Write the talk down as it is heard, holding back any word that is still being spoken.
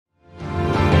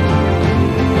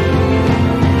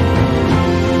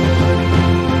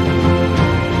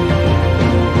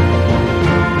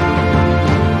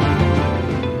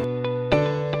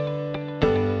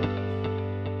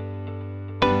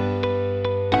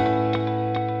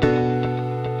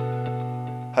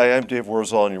Hi, I'm Dave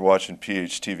Wurzel, and you're watching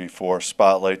PHTV4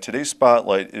 Spotlight. Today's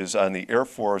Spotlight is on the Air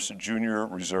Force Junior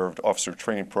Reserve Officer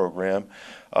Training Program,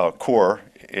 Corps,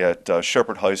 at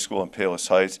Shepard High School in Palos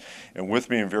Heights. And with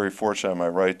me, I'm very fortunate on my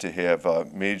right to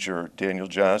have Major Daniel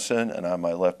Johnson, and on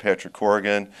my left, Patrick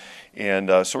Corrigan. And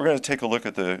so we're going to take a look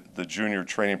at the junior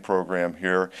training program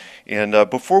here. And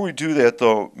before we do that,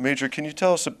 though, Major, can you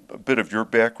tell us a bit of your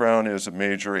background as a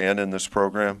major and in this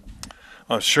program?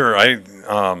 Sure.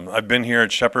 I've been here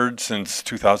at Shepard since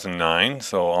 2009,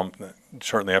 so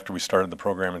shortly after we started the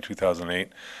program in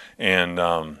 2008.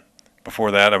 And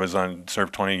before that,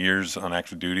 served 20 years on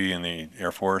active duty in the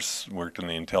Air Force, worked in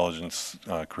the intelligence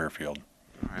career field.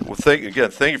 All right. Well,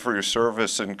 thank you for your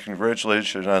service, and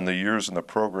congratulations on the years in the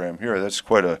program here. That's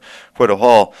quite a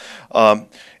haul.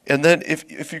 And then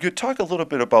if you could talk a little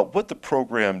bit about what the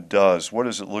program does, what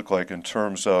does it look like in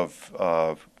terms of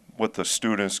what the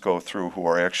students go through who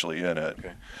are actually in it?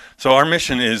 Okay. So our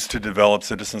mission is to develop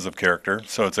citizens of character.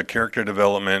 So it's a character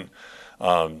development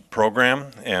program,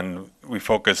 and we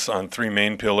focus on three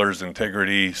main pillars: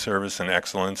 integrity, service, and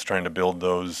excellence, trying to build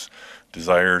those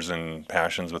desires and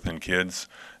passions within kids.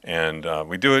 And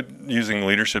we do it using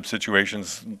leadership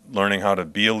situations, learning how to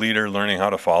be a leader, learning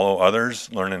how to follow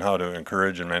others, learning how to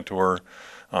encourage and mentor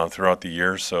throughout the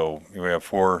year. So we have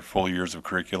 4 full years of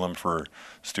curriculum for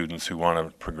students who want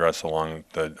to progress along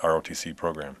the ROTC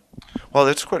program. Well,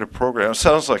 that's quite a program. It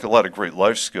sounds like a lot of great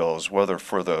life skills, whether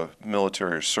for the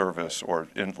military or service or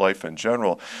in life in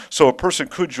general. So a person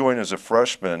could join as a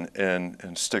freshman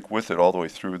and stick with it all the way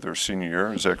through their senior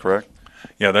year. Is that correct?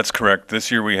 Yeah, that's correct.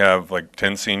 This year we have like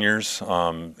 10 seniors,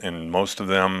 and most of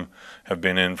them have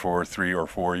been in for 3 or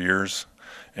 4 years.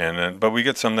 But we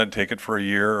get some that take it for a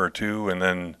year or two and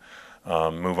then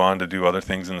move on to do other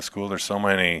things in the school. There's so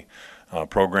many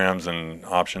programs and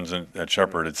options at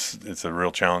Shepard. It's a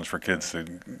real challenge for kids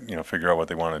to figure out what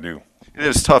they want to do. It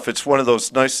is tough. It's one of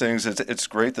those nice things. It's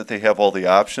great that they have all the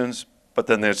options, but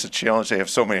then there's a challenge. They have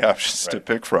so many options to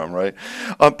pick from, right?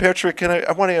 Patrick,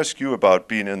 I want to ask you about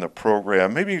being in the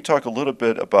program. Maybe you talk a little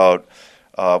bit about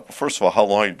first of all, how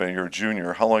long you've been, you're a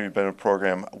junior, how long you've been in the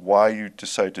program, why you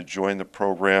decided to join the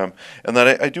program, and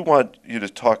then I do want you to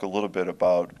talk a little bit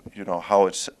about, how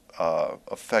it's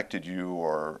affected you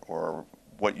or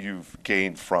what you've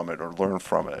gained from it or learned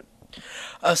from it.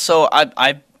 So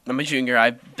I'm a junior.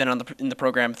 I've been in the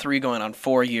program 3 going on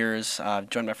 4 years,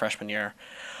 joined my freshman year.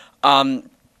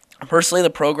 Personally, the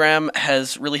program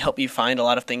has really helped me find a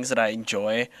lot of things that I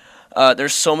enjoy.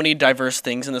 There's so many diverse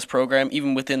things in this program,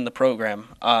 even within the program.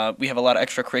 We have a lot of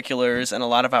extracurriculars and a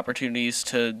lot of opportunities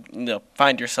to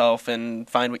find yourself and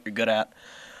find what you're good at.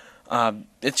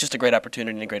 It's just a great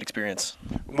opportunity and a great experience.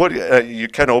 What you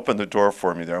kind of opened the door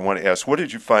for me there. I want to ask, what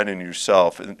did you find in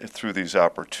yourself through these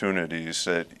opportunities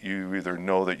that you either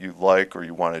know that you like or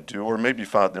you want to do, or maybe you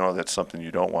found that's something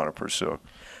you don't want to pursue?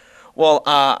 Well,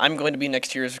 I'm going to be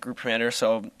next year's group commander,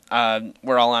 so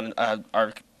we're all on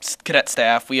our cadet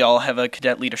staff. We all have a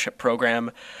cadet leadership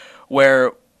program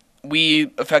where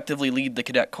we effectively lead the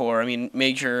cadet corps. I mean,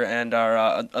 Major and our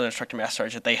other instructor master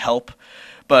sergeant, they help,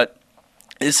 but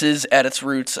this is at its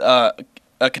roots a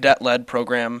cadet-led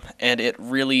program, and it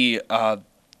really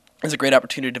is a great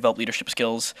opportunity to develop leadership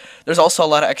skills. There's also a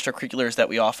lot of extracurriculars that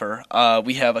we offer.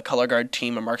 We have a color guard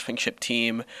team, a marksmanship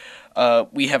team.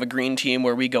 We have a green team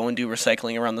where we go and do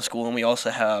recycling around the school, and we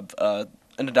also have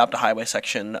an Adopt a Highway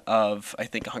section of, I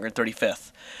think,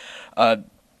 135th.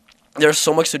 There's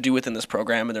so much to do within this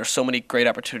program, and there's so many great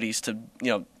opportunities to,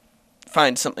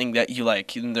 find something that you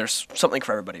like. And there's something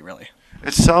for everybody, really.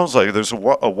 It sounds like there's a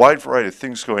wide variety of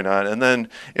things going on, and then,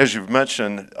 as you've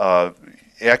mentioned,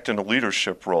 act in a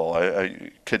leadership role,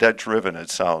 cadet-driven. It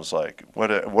sounds like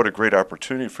what a great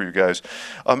opportunity for you guys,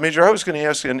 Major. I was going to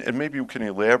ask, and maybe you can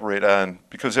elaborate on,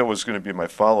 because that was going to be my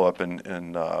follow-up,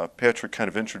 and Patrick kind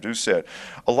of introduced that.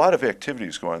 A lot of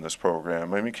activities go on in this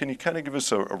program. I mean, can you kind of give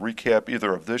us a recap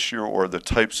either of this year or the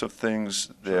types of things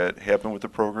that happen with the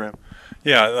program?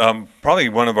 Yeah, probably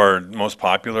one of our most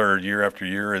popular year after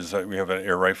year is we have an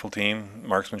air rifle team,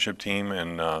 marksmanship team,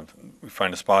 and we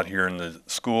find a spot here in the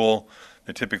school.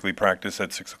 They typically practice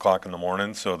at 6 o'clock in the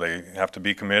morning, so they have to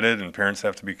be committed, and parents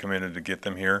have to be committed to get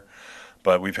them here.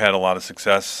 But we've had a lot of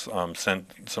success,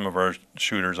 sent some of our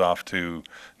shooters off to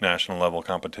national level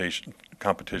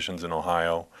competitions in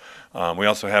Ohio. We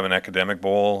also have an academic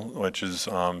bowl, which is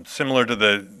similar to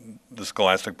the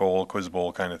Scholastic Bowl, Quiz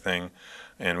Bowl kind of thing.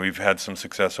 And we've had some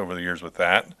success over the years with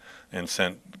that and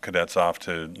sent cadets off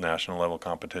to national level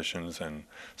competitions. And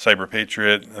Cyber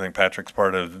Patriot, I think Patrick's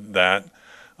part of that.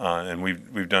 And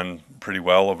we've done pretty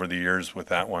well over the years with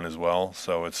that one as well.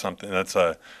 So it's something that's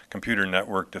a computer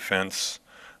network defense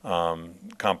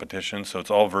competition. So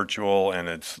it's all virtual, and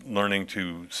it's learning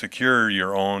to secure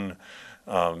your own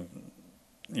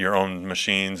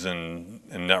machines and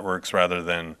networks rather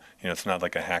than, it's not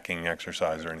like a hacking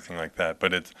exercise or anything like that.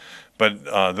 But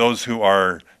those who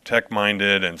are tech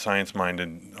minded and science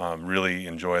minded really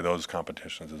enjoy those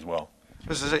competitions as well.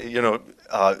 This is,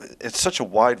 it's such a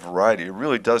wide variety. It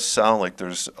really does sound like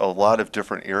there's a lot of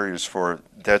different areas for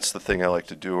that's the thing I like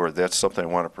to do, or that's something I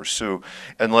want to pursue,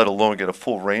 and let alone get a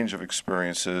full range of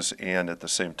experiences and at the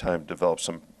same time develop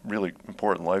some really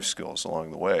important life skills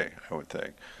along the way, I would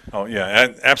think. Oh,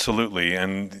 yeah, absolutely.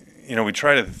 And, we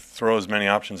try to throw as many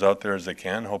options out there as they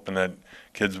can, hoping that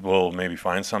kids will maybe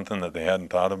find something that they hadn't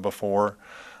thought of before.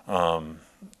 And,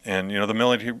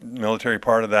 the military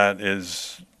part of that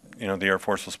is, the Air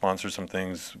Force will sponsor some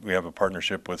things. We have a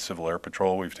partnership with Civil Air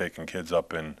Patrol. We've taken kids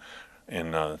up in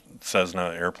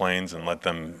Cessna airplanes and let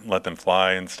them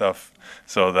fly and stuff.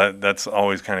 So that's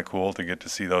always kind of cool to get to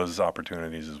see those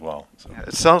opportunities as well. So.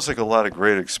 It sounds like a lot of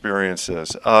great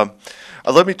experiences.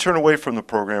 Let me turn away from the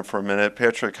program for a minute.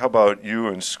 Patrick, how about you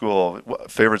in school?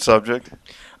 Favorite subject?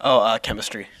 Oh,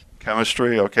 chemistry.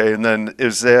 Chemistry, okay. And then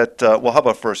is that, how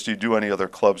about first, do you do any other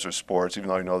clubs or sports, even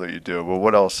though I know that you do? Well,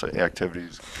 what else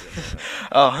activities?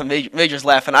 Oh, Major's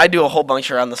laughing. I do a whole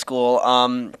bunch around the school.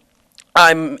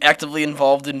 I'm actively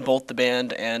involved in both the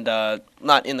band and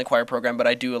not in the choir program, but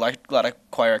I do a lot of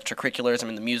choir extracurriculars. I'm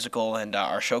in the musical and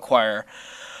our show choir.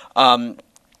 I'm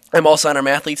also on our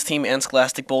mathletes team and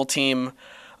Scholastic Bowl team,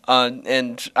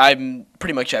 and I'm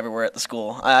pretty much everywhere at the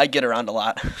school. I get around a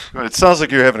lot. It sounds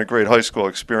like you're having a great high school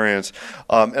experience.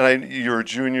 You're a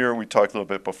junior. We talked a little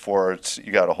bit before.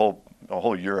 You got a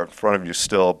whole year in front of you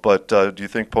still, but do you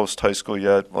think post-high school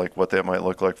yet, like what that might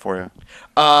look like for you?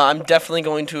 I'm definitely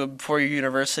going to a four-year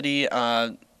university.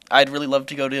 I'd really love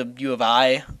to go to U of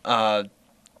I.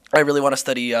 I really want to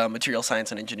study material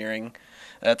science and engineering.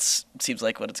 That seems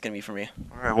like what it's going to be for me.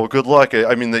 All right, well, good luck.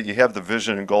 I mean, that you have the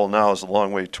vision and goal now is a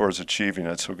long way towards achieving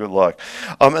it, so good luck.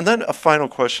 And then a final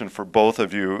question for both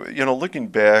of you. Looking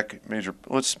back,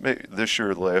 let's make this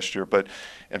year or last year,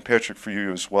 and Patrick, for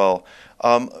you as well.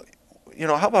 How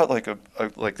about like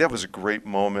that was a great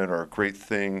moment or a great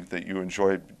thing that you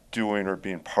enjoyed doing or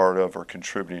being part of or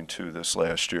contributing to this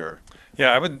last year?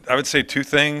 Yeah, I would say two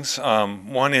things.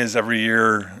 One is every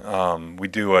year we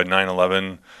do a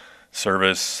 9/11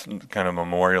 service kind of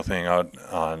memorial thing out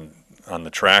on the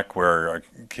track where our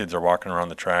kids are walking around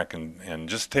the track and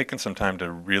just taking some time to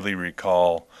really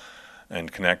recall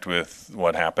and connect with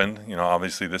what happened.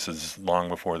 Obviously this is long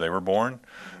before they were born,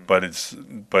 but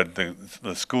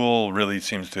the school really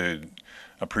seems to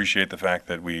appreciate the fact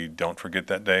that we don't forget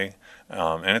that day,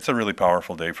 and it's a really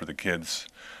powerful day for the kids.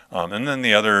 And then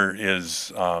the other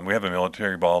is we have a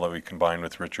military ball that we combine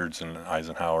with Richards and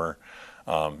Eisenhower.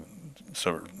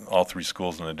 So all three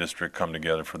schools in the district come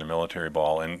together for the military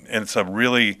ball, and it's a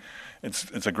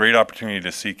great opportunity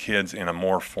to see kids in a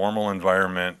more formal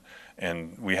environment.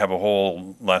 And we have a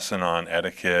whole lesson on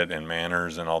etiquette and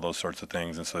manners and all those sorts of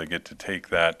things, and so they get to take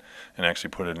that and actually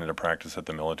put it into practice at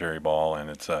the military ball, and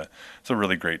it's a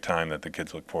really great time that the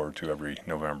kids look forward to every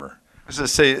November. I was going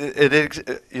to say,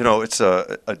 it's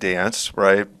a dance,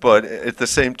 right? But at the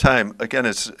same time, again,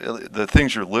 it's the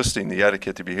things you're listing, the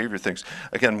etiquette, the behavior things,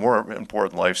 again, more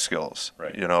important life skills,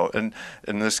 right? And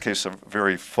in this case, a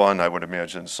very fun, I would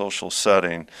imagine, social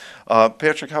setting.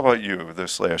 Patrick, how about you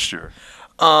this last year?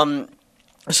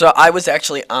 So I was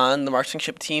actually on the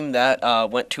marksmanship team that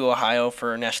went to Ohio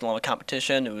for national level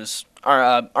competition. It was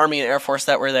our Army and Air Force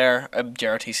that were there,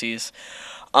 AFJROTCs.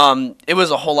 It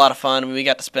was a whole lot of fun. We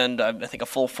got to spend, I think, a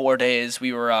full 4 days.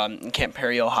 We were in Camp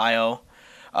Perry, Ohio,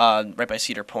 right by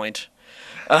Cedar Point.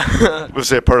 Was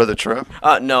that part of the trip?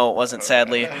 No, it wasn't,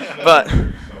 sadly. But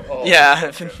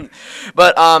yeah,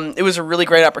 but it was a really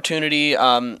great opportunity.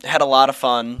 Had a lot of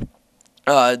fun,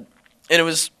 and it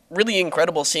was really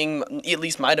incredible seeing at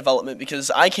least my development, because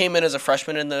I came in as a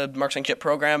freshman in the marksmanship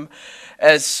program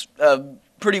as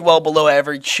pretty well below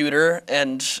average shooter,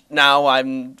 and now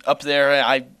I'm up there.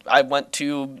 I went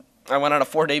on a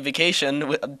 4-day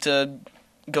vacation to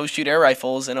go shoot air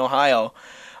rifles in Ohio,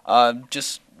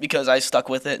 just because I stuck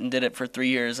with it and did it for 3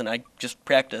 years, and I just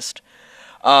practiced.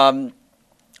 I'll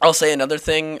say another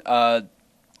thing.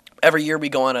 Every year we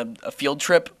go on a field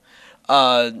trip.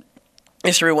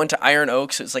 This year we went to Iron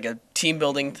Oaks. It's like a team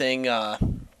building thing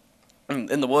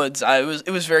in the woods.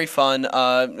 It was very fun.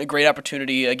 A great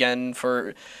opportunity again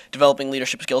for developing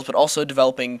leadership skills, but also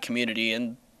developing community.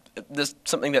 And this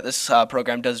something that this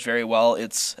program does very well.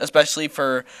 It's especially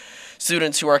for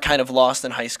students who are kind of lost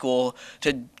in high school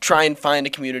to try and find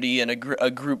a community and a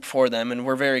group for them. And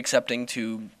we're very accepting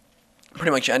to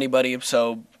pretty much anybody.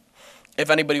 So if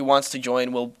anybody wants to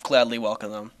join, we'll gladly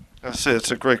welcome them. It's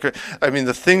a great, I mean,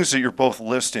 the things that you're both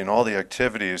listing, all the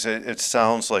activities, it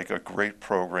sounds like a great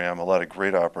program, a lot of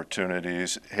great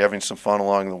opportunities, having some fun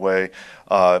along the way.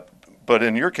 But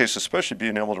in your case, especially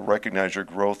being able to recognize your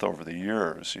growth over the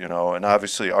years, you know, and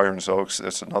obviously Irons Oaks,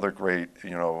 that's another great,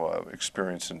 you know,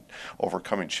 experience in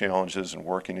overcoming challenges and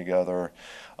working together.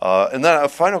 And then a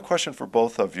final question for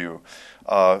both of you.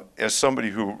 As somebody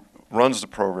who runs the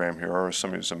program here, or as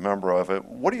somebody who's a member of it,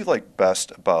 what do you like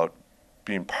best about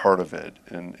being part of it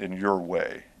in your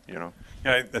way, you know?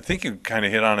 Yeah, I think you kind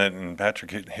of hit on it, and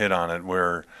Patrick hit on it,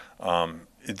 where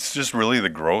it's just really the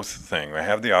growth thing. I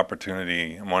have the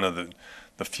opportunity. I'm one of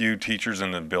the few teachers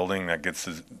in the building that gets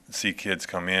to see kids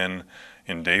come in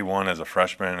day one as a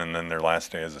freshman and then their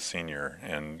last day as a senior,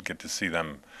 and get to see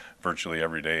them virtually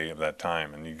every day of that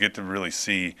time. And you get to really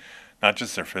see not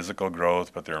just their physical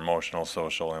growth, but their emotional,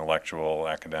 social, intellectual,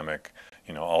 academic,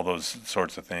 you know, all those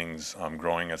sorts of things,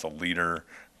 growing as a leader,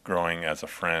 growing as a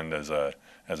friend, as a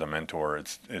mentor.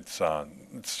 It's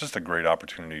just a great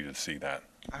opportunity to see that.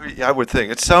 I mean, I would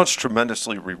think it sounds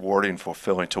tremendously rewarding,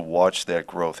 fulfilling to watch that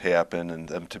growth happen and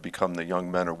them to become the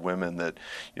young men or women that,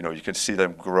 you know, you can see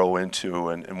them grow into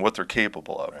and what they're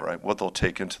capable of, right? What they'll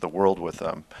take into the world with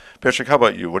them. Patrick, how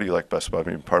about you? What do you like best about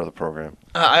being part of the program?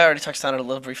 I already touched on it a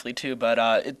little briefly too,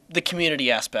 but the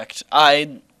community aspect.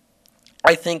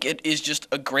 I think it is just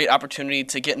a great opportunity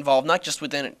to get involved, not just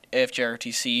within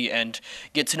AFJROTC and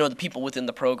get to know the people within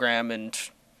the program and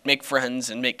make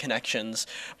friends and make connections,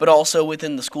 but also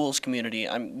within the school's community.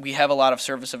 We have a lot of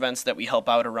service events that we help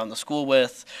out around the school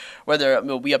with, whether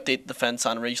we update the fence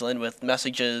on Ridgeland with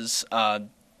messages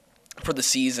for the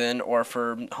season or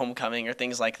for homecoming or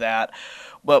things like that.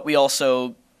 But we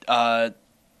also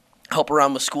help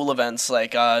around with school events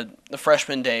like the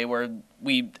freshman day, where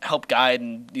we help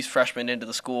guide these freshmen into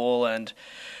the school, and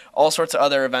all sorts of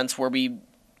other events where we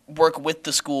work with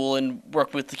the school and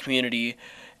work with the community.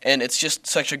 And it's just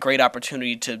such a great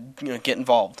opportunity to, you know, get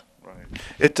involved. Right.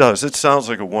 It does. It sounds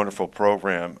like a wonderful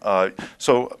program.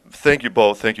 So thank you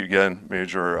both. Thank you again,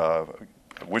 Major. I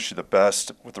wish you the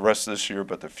best with the rest of this year,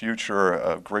 but the future,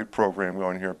 a great program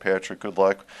going here. Patrick, good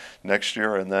luck next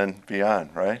year and then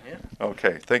beyond, right? Yeah.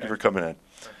 Okay. Thank you for coming in.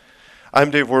 I'm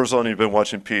Dave Wurzel, and you've been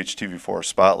watching PHTV4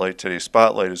 Spotlight. Today's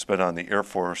Spotlight has been on the Air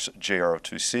Force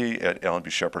JROTC at Allen B.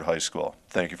 Shepard High School.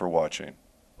 Thank you for watching.